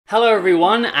Hello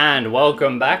everyone and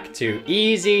welcome back to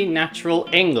Easy Natural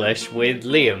English with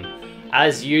Liam.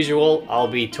 As usual, I'll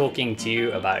be talking to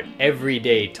you about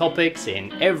everyday topics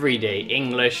in everyday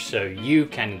English so you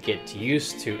can get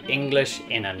used to English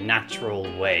in a natural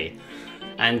way.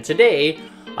 And today,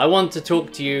 I want to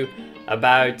talk to you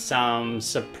about some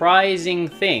surprising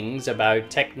things about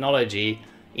technology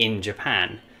in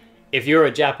Japan. If you're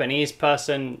a Japanese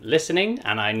person listening,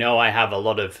 and I know I have a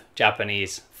lot of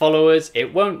Japanese followers,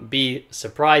 it won't be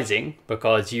surprising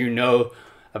because you know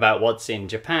about what's in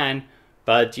Japan,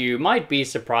 but you might be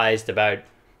surprised about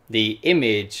the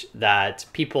image that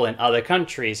people in other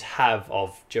countries have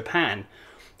of Japan.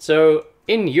 So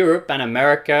in Europe and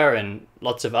America and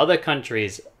lots of other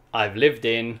countries I've lived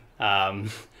in,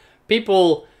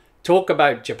 people talk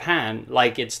about Japan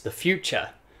like it's the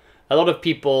future. A lot of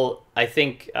people, I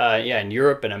think, in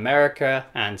Europe and America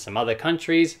and some other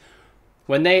countries,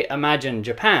 when they imagine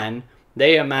Japan,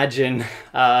 they imagine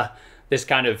this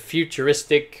kind of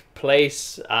futuristic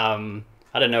place, I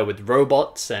don't know, with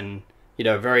robots and,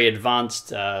 very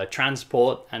advanced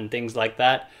transport and things like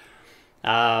that.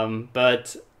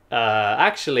 But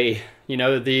actually,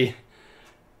 the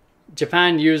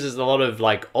Japan uses a lot of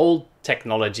like old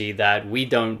technology that we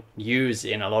don't use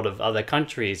in a lot of other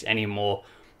countries anymore.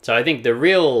 So I think the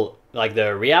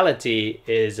reality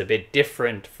is a bit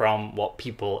different from what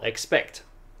people expect.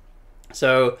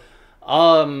 So,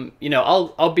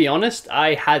 I'll be honest,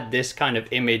 I had this kind of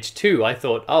image too. I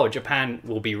thought, oh, Japan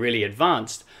will be really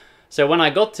advanced. So when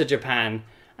I got to Japan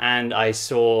and I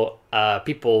saw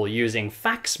people using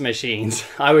fax machines,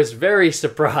 I was very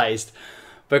surprised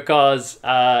because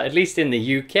at least in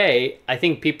the UK, I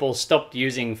think people stopped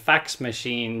using fax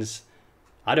machines,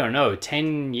 I don't know,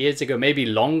 10 years ago, maybe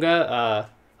longer.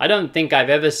 I don't think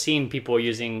I've ever seen people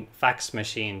using fax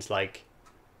machines like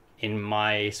in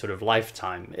my sort of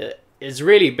lifetime. It's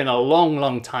really been a long,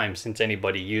 long time since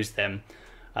anybody used them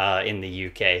in the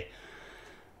UK.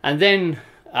 And then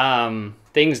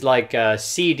things like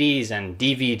CDs and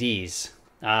DVDs.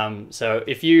 So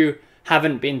if you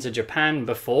haven't been to Japan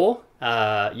before,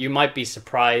 you might be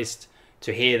surprised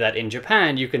to hear that in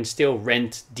Japan you can still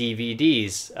rent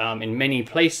DVDs in many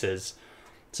places.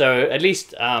 So at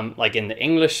least like in the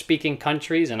English-speaking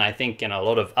countries, and I think in a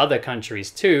lot of other countries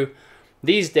too,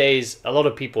 these days a lot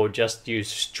of people just use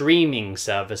streaming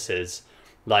services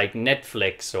like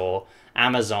Netflix or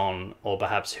Amazon or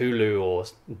perhaps Hulu or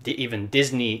even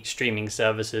Disney streaming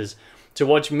services to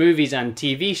watch movies and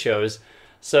TV shows.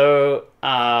 So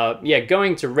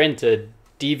going to rent a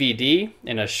DVD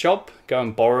in a shop, go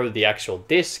and borrow the actual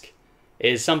disc,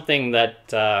 is something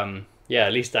that,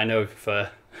 at least I know for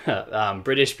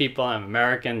British people and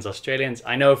Americans, Australians,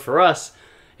 I know for us,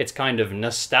 it's kind of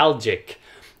nostalgic.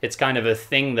 It's kind of a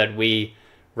thing that we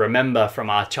remember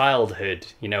from our childhood.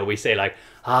 We say like,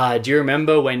 do you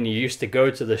remember when you used to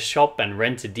go to the shop and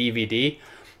rent a DVD?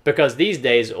 Because these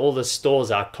days, all the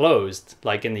stores are closed.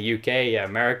 Like in the UK,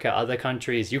 America, other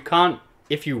countries, you can't,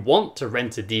 if you want to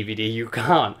rent a DVD, you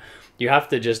can't. You have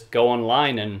to just go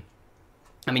online and,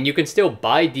 you can still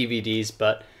buy DVDs,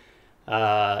 but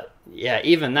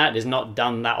even that is not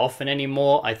done that often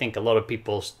anymore. I think a lot of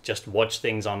people just watch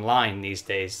things online these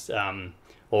days,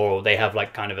 or they have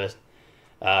like kind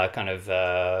of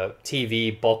a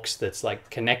TV box that's like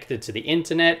connected to the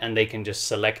internet, and they can just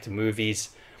select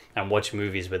movies and watch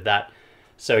movies with that.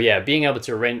 So being able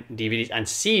to rent DVDs and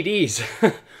CDs,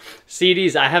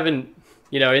 CDs, I haven't.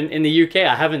 In the UK,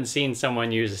 I haven't seen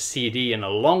someone use a CD in a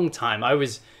long time. I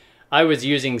was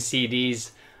using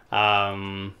CDs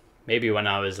maybe when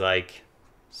I was like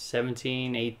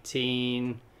 17,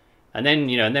 18. And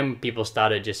then people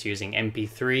started just using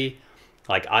MP3,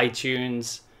 like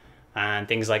iTunes and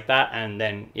things like that. And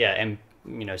then,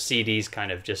 CDs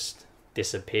kind of just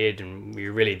disappeared and we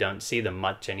really don't see them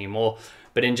much anymore.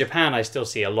 But in Japan, I still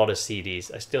see a lot of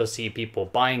CDs. I still see people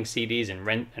buying CDs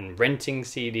and renting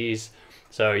CDs.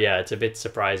 So it's a bit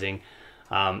surprising.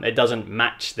 It doesn't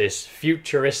match this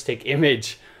futuristic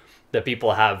image that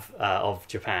people have of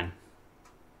Japan.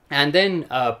 And then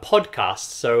podcasts.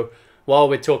 So while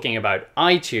we're talking about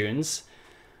iTunes,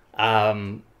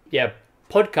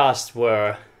 podcasts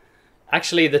were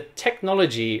actually, the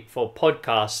technology for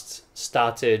podcasts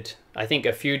started, I think,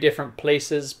 a few different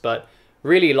places, but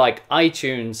really like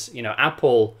iTunes,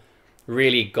 Apple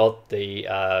really got the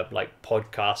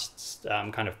podcasts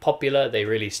kind of popular. They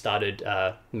really started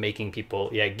making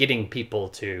people, getting people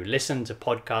to listen to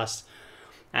podcasts.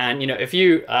 And if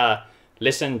you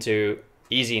listen to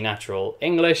Easy Natural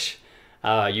English,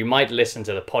 you might listen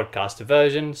to the podcast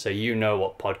version, so you know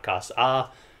what podcasts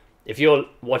are. If you're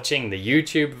watching the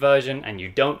YouTube version and you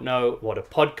don't know what a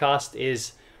podcast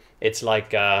is, It's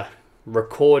like a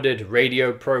recorded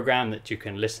radio program that you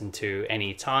can listen to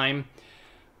anytime.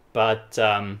 But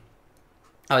I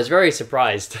was very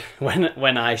surprised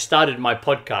when I started my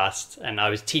podcast and I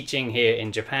was teaching here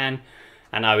in Japan,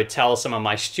 and I would tell some of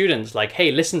my students like,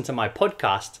 hey, listen to my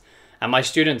podcast. And my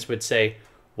students would say,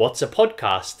 what's a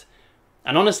podcast?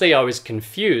 And honestly, I was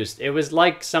confused. It was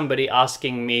like somebody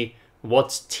asking me,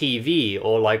 what's TV,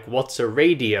 or like, what's a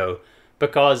radio?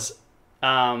 Because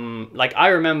like I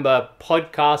remember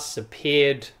podcasts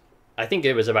appeared, I think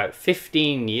it was about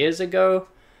 15 years ago.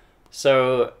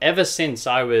 So ever since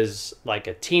I was like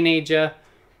a teenager,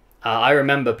 I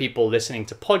remember people listening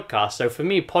to podcasts. So for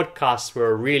me, podcasts were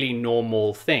a really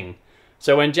normal thing.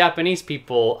 So when Japanese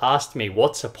people asked me,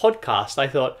 what's a podcast? I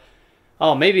thought,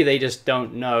 oh, maybe they just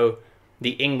don't know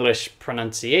the English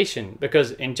pronunciation, because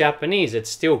in Japanese,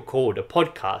 it's still called a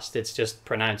podcast. It's just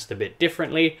pronounced a bit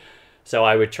differently. So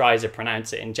I would try to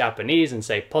pronounce it in Japanese and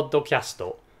say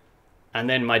podcasto. And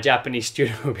then my Japanese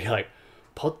student would be like,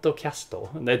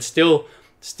 podcasto. And they'd still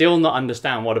not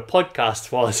understand what a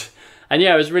podcast was. And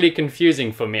yeah, it was really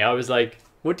confusing for me. I was like,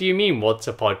 what do you mean, what's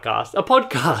a podcast? A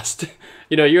podcast!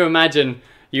 You imagine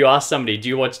you ask somebody, do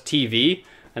you watch TV?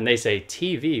 And they say,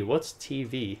 TV? What's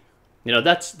TV?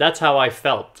 That's how I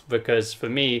felt, because for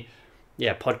me,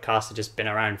 yeah, podcasts have just been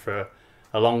around for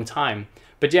a long time.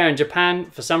 But yeah, in Japan,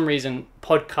 for some reason,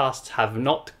 podcasts have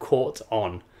not caught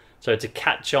on. So to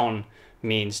catch on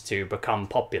means to become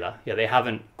popular. Yeah, they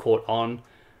haven't caught on.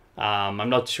 I'm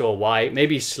not sure why.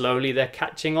 Maybe slowly they're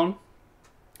catching on.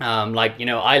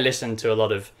 I listen to a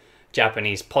lot of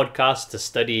Japanese podcasts to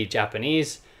study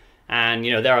Japanese. And,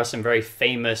 there are some very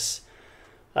famous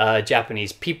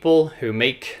Japanese people who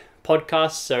make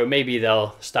podcasts. So maybe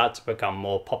they'll start to become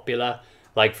more popular.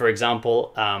 Like, for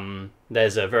example,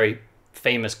 there's a very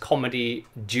famous comedy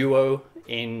duo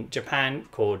in Japan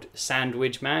called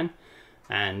Sandwich Man.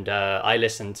 And I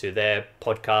listen to their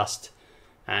podcast.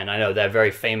 And I know they're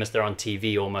very famous. They're on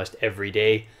TV almost every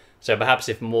day. So perhaps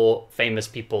if more famous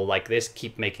people like this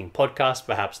keep making podcasts,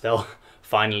 perhaps they'll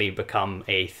finally become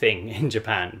a thing in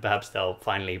Japan. Perhaps they'll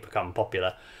finally become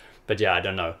popular. But yeah, I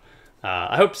don't know.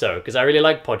 I hope so, because I really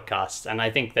like podcasts and I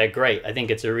think they're great. I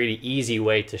think it's a really easy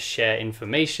way to share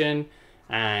information.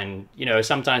 And,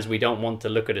 sometimes we don't want to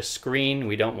look at a screen.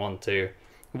 We don't want to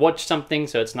watch something.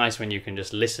 So it's nice when you can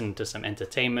just listen to some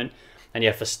entertainment. And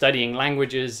yeah, for studying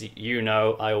languages,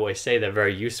 I always say they're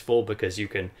very useful because you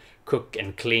can cook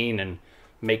and clean and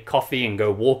make coffee and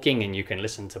go walking, and you can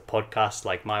listen to podcasts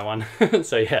like my one.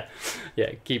 So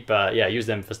use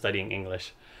them for studying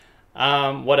English.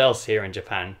 What else here in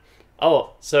Japan?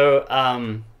 Oh, so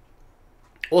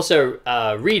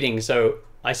also reading. So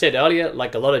I said earlier,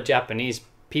 like a lot of Japanese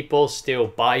people still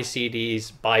buy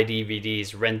CDs, buy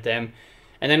DVDs, rent them,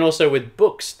 and then also with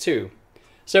books too.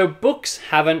 So books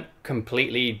haven't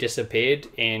completely disappeared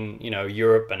in,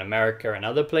 Europe and America and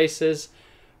other places,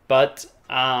 but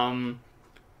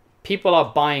people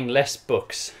are buying less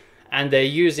books and they're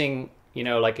using,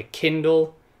 like a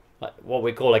Kindle, like what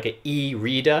we call like an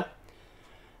e-reader,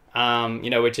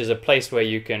 which is a place where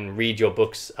you can read your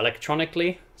books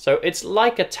electronically. So it's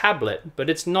like a tablet, but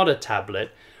it's not a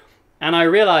tablet. And I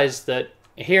realized that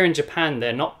here in Japan,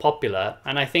 they're not popular.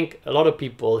 And I think a lot of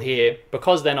people here,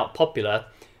 because they're not popular,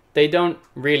 they don't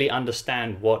really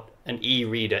understand what an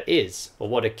e-reader is or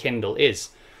what a Kindle is.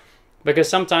 Because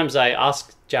sometimes I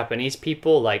ask Japanese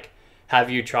people, like,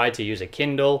 have you tried to use a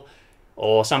Kindle?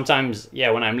 Or sometimes,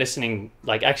 when I'm listening,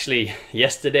 like actually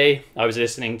yesterday, I was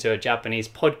listening to a Japanese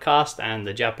podcast and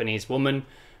the Japanese woman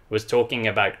was talking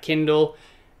about Kindle.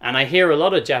 And I hear a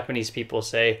lot of Japanese people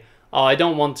say, oh, I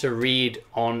don't want to read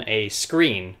on a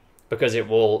screen because it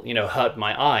will, hurt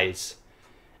my eyes.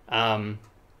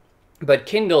 But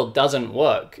Kindle doesn't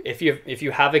work. If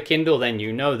you have a Kindle, then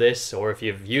you know this, or if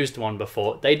you've used one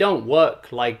before, they don't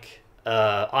work like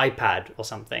iPad or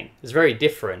something. It's very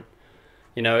different.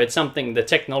 It's something, the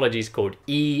technology is called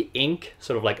e-ink,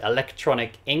 sort of like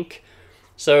electronic ink.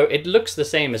 So it looks the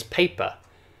same as paper.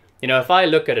 If I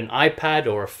look at an iPad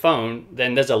or a phone,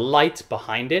 then there's a light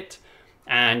behind it.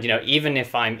 And, even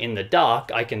if I'm in the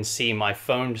dark, I can see my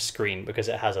phone screen because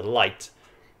it has a light.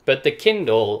 But the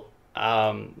Kindle,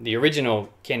 the original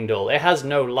Kindle, it has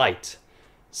no light.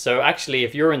 So actually,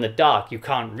 if you're in the dark, you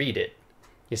can't read it.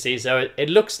 You see, so it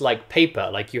looks like paper,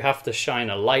 like you have to shine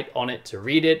a light on it to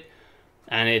read it.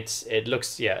 And it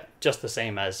looks, just the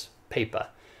same as paper.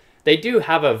 They do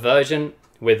have a version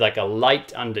with like a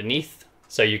light underneath,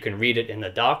 so you can read it in the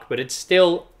dark, but it's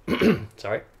still,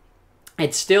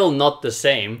 it's still not the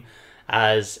same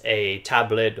as a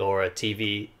tablet or a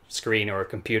TV screen or a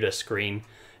computer screen.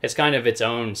 It's kind of its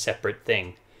own separate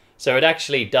thing. So it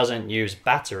actually doesn't use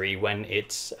battery when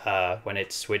it's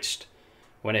switched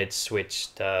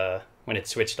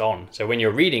on. So when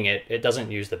you're reading it, it doesn't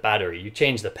use the battery. You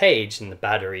change the page and the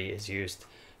battery is used.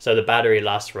 So the battery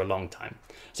lasts for a long time.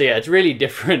 So yeah, it's really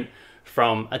different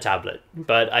from a tablet.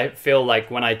 But I feel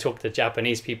like when I talk to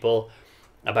Japanese people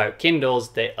about Kindles,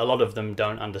 a lot of them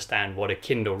don't understand what a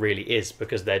Kindle really is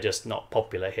because they're just not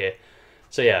popular here.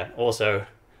 So yeah, also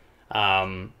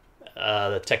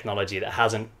the technology that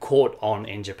hasn't caught on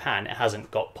in Japan, it hasn't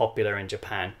got popular in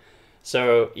Japan.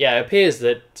 So yeah, it appears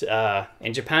that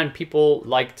in Japan, people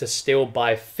like to still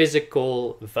buy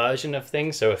physical version of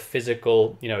things. So a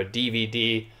physical, a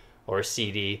DVD or a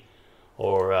CD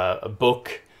or a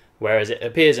book. Whereas it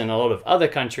appears in a lot of other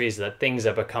countries that things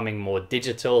are becoming more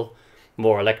digital,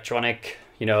 more electronic.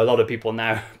 A lot of people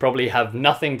now probably have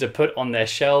nothing to put on their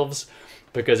shelves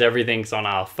because everything's on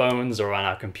our phones or on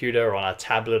our computer or on our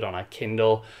tablet, on our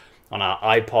Kindle, on our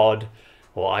iPod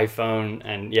or iPhone.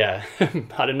 And yeah,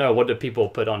 I don't know, what do people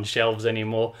put on shelves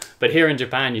anymore? But here in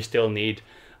Japan, you still need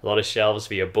a lot of shelves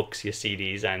for your books, your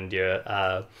CDs, and your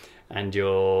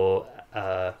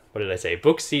what did I say?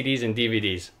 Books, CDs, and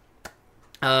DVDs.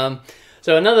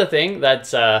 So another thing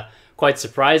that's quite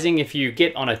surprising, if you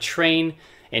get on a train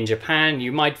in Japan,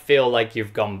 you might feel like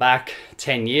you've gone back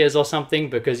 10 years or something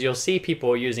because you'll see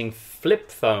people using flip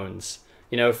phones.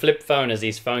 Flip phone is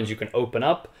these phones you can open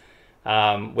up,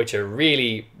 which are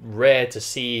really rare to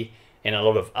see in a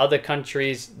lot of other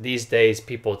countries. These days,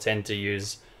 people tend to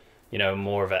use,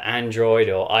 more of an Android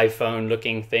or iPhone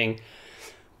looking thing.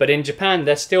 But in Japan,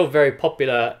 they're still very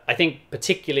popular, I think,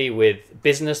 particularly with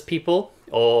business people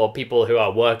or people who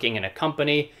are working in a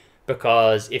company.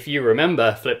 Because if you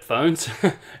remember flip phones,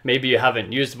 maybe you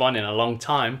haven't used one in a long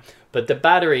time, but the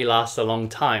battery lasts a long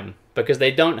time because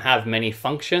they don't have many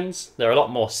functions. They're a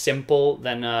lot more simple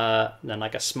than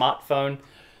like a smartphone.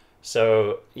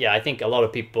 So yeah, I think a lot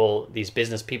of people, these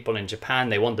business people in Japan,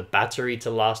 they want the battery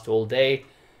to last all day.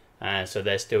 And so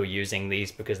they're still using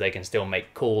these because they can still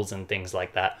make calls and things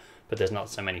like that. But there's not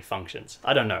so many functions.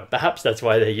 I don't know. Perhaps that's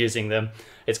why they're using them.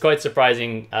 It's quite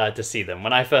surprising to see them.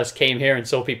 When I first came here and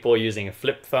saw people using a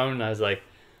flip phone, I was like,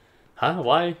 huh?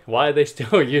 Why are they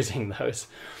still using those?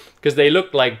 Because they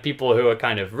look like people who are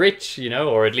kind of rich,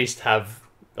 or at least have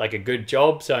like a good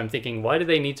job. So I'm thinking, why do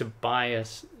they need to buy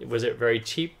us? Was it very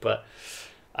cheap? But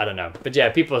I don't know. But yeah,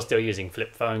 people are still using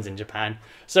flip phones in Japan.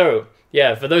 So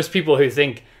yeah, for those people who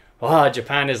think,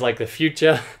 Japan is like the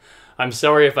future, I'm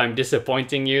sorry if I'm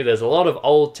disappointing you. There's a lot of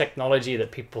old technology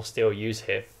that people still use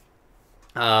here.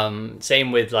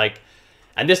 Same with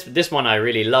and this one I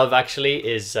really love actually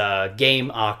is game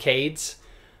arcades.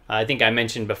 I think I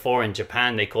mentioned before in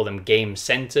Japan they call them game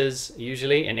centers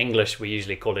usually. In English we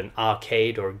usually call it an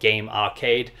arcade or game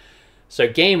arcade. So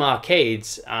game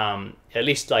arcades, at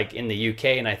least like in the UK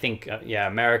and I think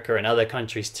America and other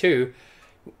countries too,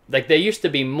 like there used to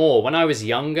be more. When I was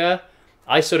younger,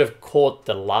 I sort of caught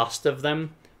the last of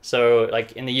them. So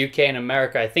like in the UK and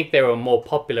America, I think they were more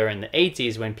popular in the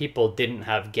 80s when people didn't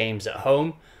have games at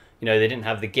home. They didn't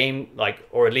have the game,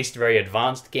 or at least very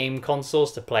advanced game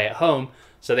consoles to play at home.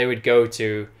 So they would go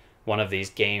to one of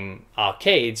these game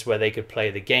arcades where they could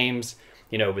play the games,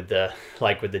 with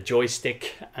the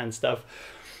joystick and stuff.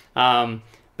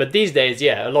 But these days,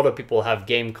 yeah, a lot of people have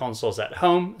game consoles at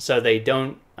home, so they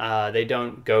don't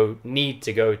need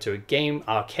to go to a game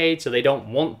arcade, so they don't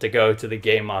want to go to the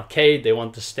game arcade. They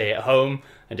want to stay at home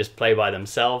and just play by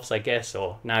themselves, I guess,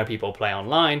 or now people play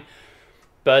online.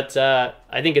 But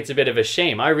I think it's a bit of a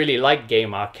shame. I really like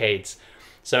game arcades.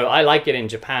 So I like it in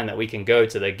Japan that we can go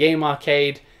to the game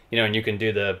arcade, and you can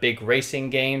do the big racing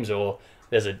games, or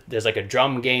there's like a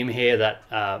drum game here that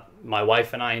my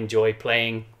wife and I enjoy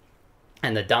playing,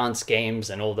 and the dance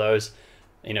games and all those,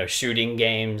 shooting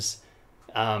games.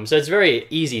 So it's very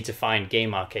easy to find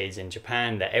game arcades in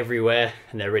Japan. They're everywhere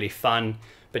and they're really fun.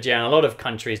 But yeah, in a lot of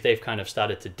countries, they've kind of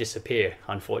started to disappear,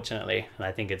 unfortunately. And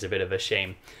I think it's a bit of a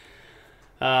shame.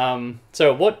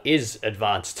 So what is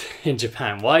advanced in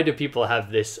Japan? Why do people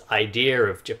have this idea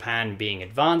of Japan being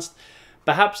advanced?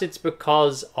 Perhaps it's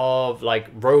because of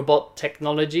robot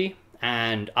technology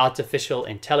and artificial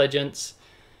intelligence.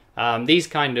 This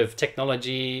kind of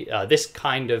technology,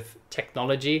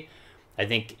 I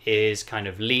think is kind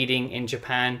of leading in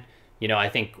Japan. I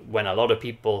think when a lot of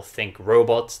people think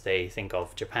robots, they think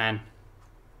of Japan.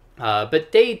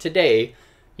 But day to day,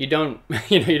 you don't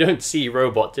see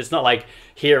robots. It's not like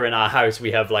here in our house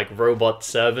we have robot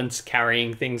servants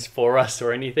carrying things for us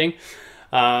or anything.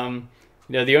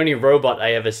 The only robot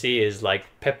I ever see is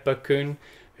Peppa-kun,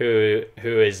 who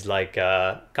is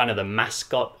kind of the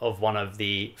mascot of one of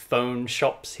the phone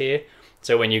shops here.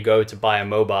 So when you go to buy a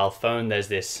mobile phone, there's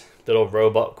this little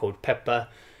robot called Pepper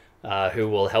who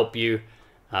will help you.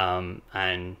 And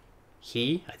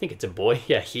I think it's a boy.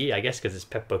 Yeah, I guess, because it's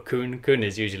Pepper Kun. Kun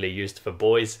is usually used for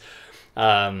boys.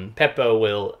 Pepper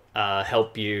will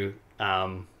help you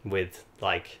with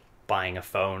like buying a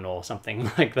phone or something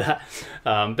like that.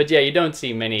 But yeah, you don't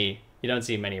see many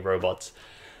robots.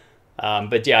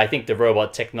 But yeah, I think the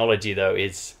robot technology though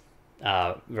is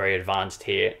very advanced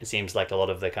here. It seems like a lot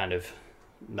of the kind of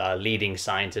leading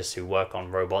scientists who work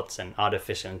on robots and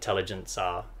artificial intelligence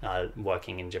are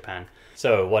working in Japan.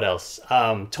 So what else?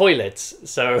 Toilets.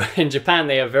 So in Japan,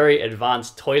 they have very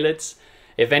advanced toilets.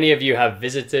 If any of you have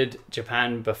visited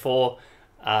Japan before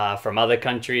from other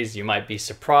countries, you might be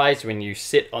surprised when you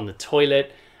sit on the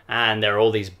toilet and there are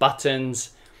all these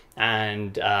buttons.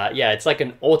 And yeah, it's like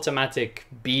an automatic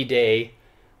bidet.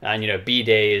 And, you know,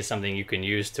 bidet is something you can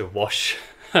use to wash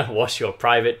wash your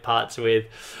private parts with.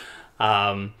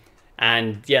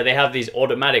 And yeah, they have these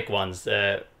automatic ones.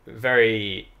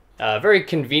 Very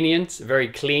convenient, very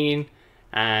clean,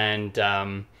 and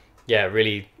yeah,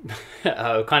 really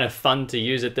kind of fun to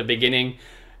use at the beginning.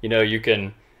 You know, you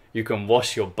can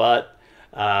wash your butt.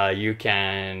 You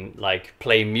can like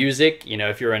play music. You know,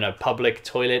 if you're in a public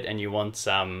toilet and you want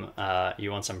some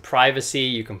privacy,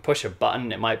 you can push a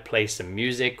button. It might play some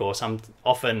music, or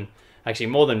often actually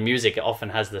more than music, it often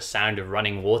has the sound of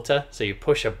running water. So you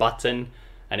push a button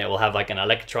and it will have like an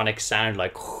electronic sound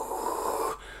like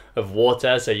of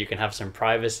water, so you can have some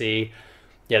privacy.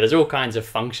 Yeah, there's all kinds of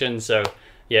functions. So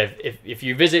yeah, if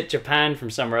you visit Japan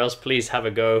from somewhere else, please have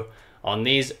a go on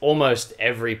these. Almost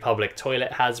every public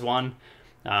toilet has one.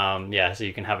 Yeah, so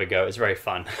you can have a go. It's very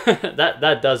fun.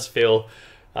 that does feel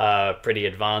pretty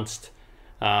advanced.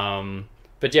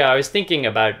 But yeah, I was thinking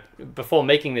about, before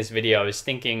making this video, I was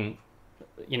thinking,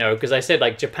 you know, because I said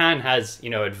like Japan has,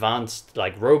 you know, advanced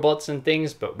like robots and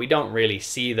things, but we don't really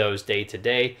see those day to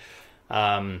day.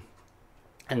 And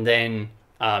then,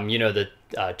 you know, the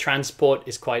transport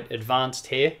is quite advanced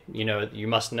here. You know, you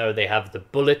must know they have the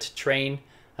bullet train,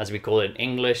 as we call it in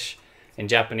English. In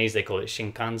Japanese, they call it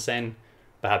Shinkansen.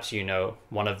 Perhaps you know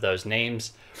one of those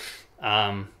names.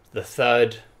 The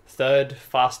third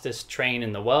fastest train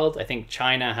in the world. I think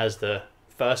China has the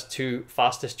first two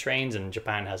fastest trains and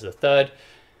Japan has the third.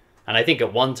 And I think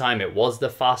at one time it was the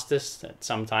fastest. At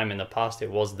some time in the past, it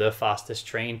was the fastest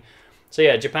train. So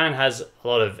yeah, Japan has a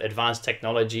lot of advanced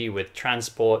technology with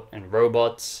transport and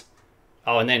robots.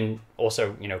 Oh, and then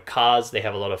also, you know, cars. They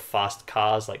have a lot of fast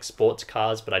cars, like sports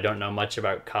cars, but I don't know much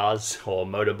about cars or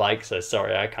motorbikes, so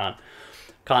sorry, I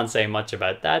can't say much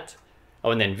about that.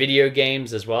 Oh, and then video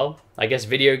games as well. I guess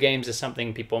video games is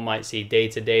something people might see day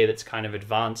to day that's kind of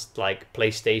advanced, like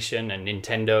PlayStation and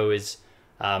Nintendo is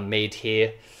made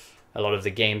here. A lot of the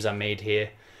games are made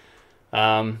here.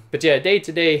 But yeah, day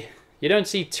to day, you don't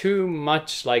see too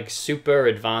much like super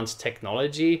advanced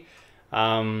technology.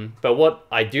 But what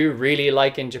I do really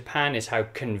like in Japan is how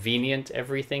convenient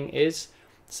everything is.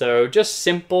 So just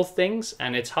simple things,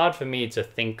 and it's hard for me to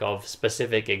think of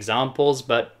specific examples,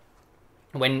 but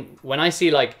when I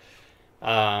see like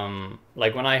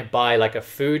when I buy like a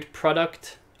food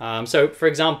product, so for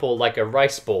example, like a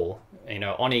rice ball, you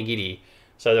know, onigiri.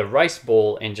 So the rice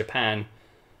ball in Japan,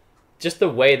 just the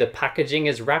way the packaging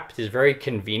is wrapped is very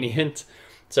convenient.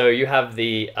 So you have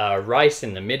the rice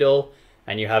in the middle,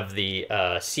 and you have the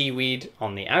seaweed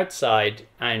on the outside,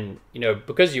 and you know,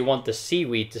 because you want the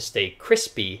seaweed to stay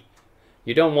crispy,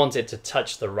 you don't want it to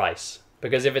touch the rice,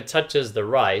 because if it touches the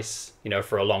rice, you know,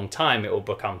 for a long time, it will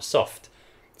become soft.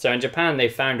 So in Japan, they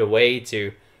found a way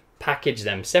to package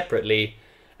them separately,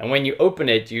 and when you open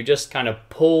it, you just kind of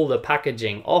pull the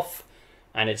packaging off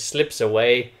and it slips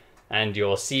away, and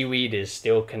your seaweed is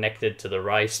still connected to the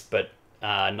rice, but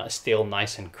still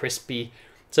nice and crispy.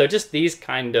 So just these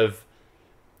kind of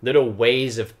little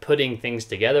ways of putting things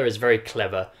together is very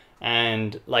clever.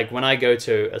 And like when I go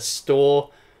to a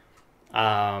store,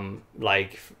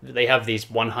 like they have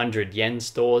these 100 yen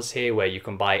stores here where you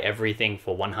can buy everything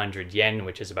for 100 yen,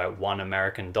 which is about $1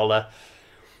 American.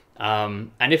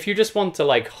 And if you just want to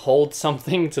like hold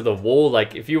something to the wall,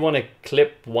 like if you want to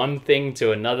clip one thing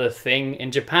to another thing, in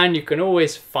Japan you can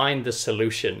always find the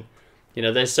solution. You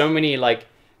know, there's so many like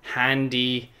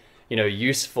handy, you know,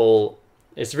 useful,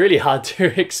 it's really hard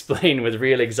to explain with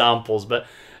real examples, but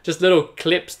just little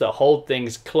clips that hold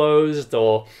things closed,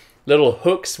 or little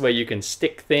hooks where you can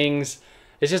stick things.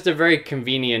 It's just a very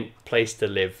convenient place to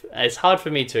live. It's hard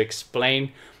for me to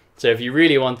explain. So if you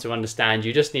really want to understand,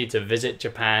 you just need to visit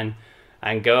Japan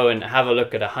and go and have a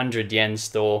look at a 100 yen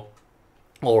store,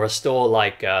 or a store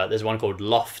like there's one called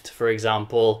Loft, for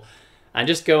example. and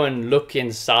just go and look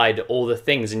inside all the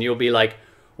things, and you'll be like,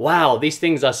 wow, these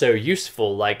things are so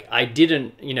useful. Like, I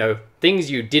didn't, things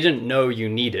you didn't know you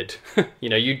needed.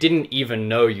 You didn't even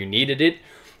know you needed it.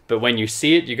 But when you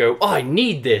see it, you go, oh, I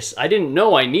need this. I didn't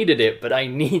know I needed it, but I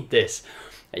need this.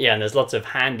 Yeah, and there's lots of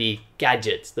handy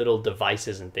gadgets, little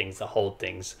devices and things that hold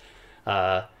things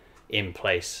in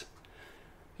place.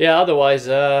 Yeah, otherwise,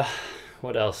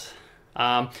 what else?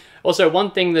 Also,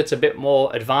 one thing that's a bit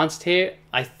more advanced here,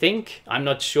 I think, I'm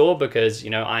not sure because,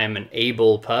 I am an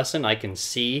able person, I can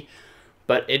see,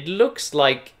 but it looks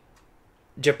like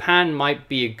Japan might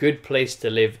be a good place to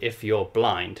live if you're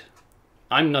blind.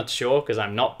 I'm not sure because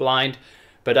I'm not blind,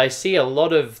 but I see a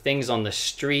lot of things on the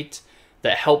street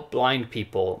that help blind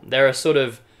people. There are sort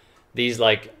of these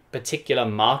like particular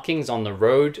markings on the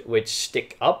road which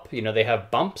stick up, they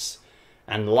have bumps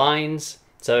and lines,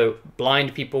 so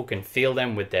blind people can feel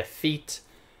them with their feet.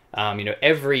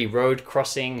 Every road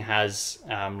crossing has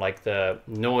like the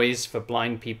noise for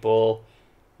blind people.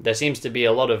 There seems to be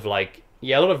a lot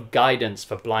of guidance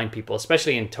for blind people,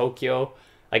 especially in Tokyo.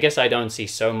 I guess I don't see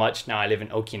so much now. I live in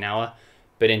Okinawa,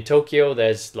 but in Tokyo,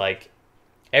 there's like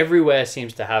everywhere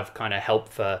seems to have kind of help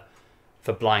for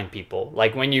blind people.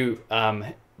 Like when you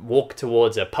walk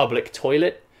towards a public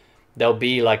toilet, there'll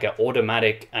be like an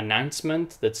automatic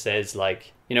announcement that says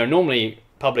like, normally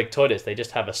public toilets, they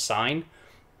just have a sign.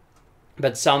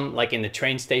 But some, like in the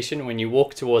train station, when you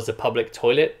walk towards the public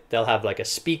toilet, they'll have like a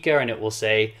speaker and it will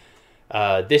say,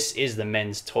 this is the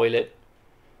men's toilet.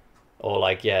 Or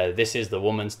like, yeah, this is the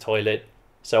woman's toilet.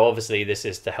 So obviously this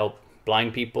is to help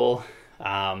blind people.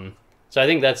 So I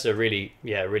think that's a really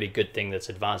good thing that's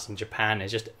advanced in Japan,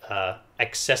 is just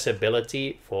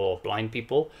accessibility for blind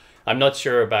people. I'm not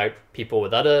sure about people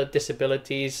with other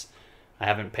disabilities. I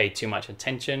haven't paid too much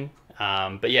attention.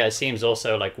 But yeah, it seems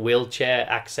also like wheelchair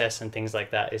access and things like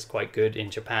that is quite good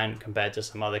in Japan compared to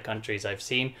some other countries I've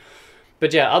seen.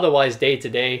 But yeah, otherwise day to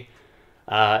day,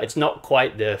 it's not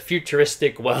quite the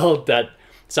futuristic world that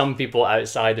some people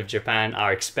outside of Japan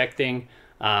are expecting,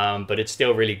 but it's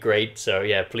still really great. So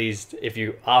yeah, please, if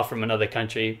you are from another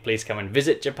country, please come and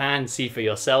visit Japan, see for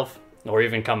yourself, or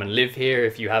even come and live here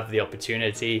if you have the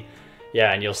opportunity.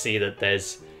 Yeah, and you'll see that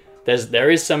there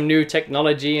is some new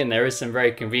technology and there is some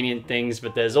very convenient things,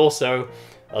 but there's also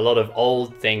a lot of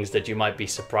old things that you might be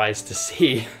surprised to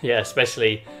see. Yeah,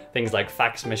 especially things like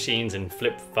fax machines and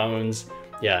flip phones.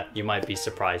 Yeah, you might be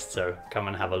surprised. So come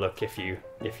and have a look if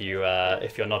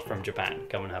you're not from Japan.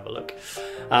 Come and have a look.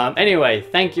 Anyway,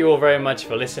 thank you all very much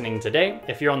for listening today.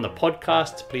 If you're on the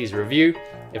podcast, please review.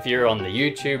 If you're on the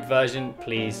YouTube version,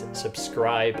 please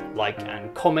subscribe, like,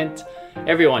 and comment.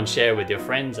 Everyone share with your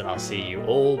friends, and I'll see you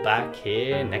all back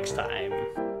here next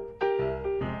time.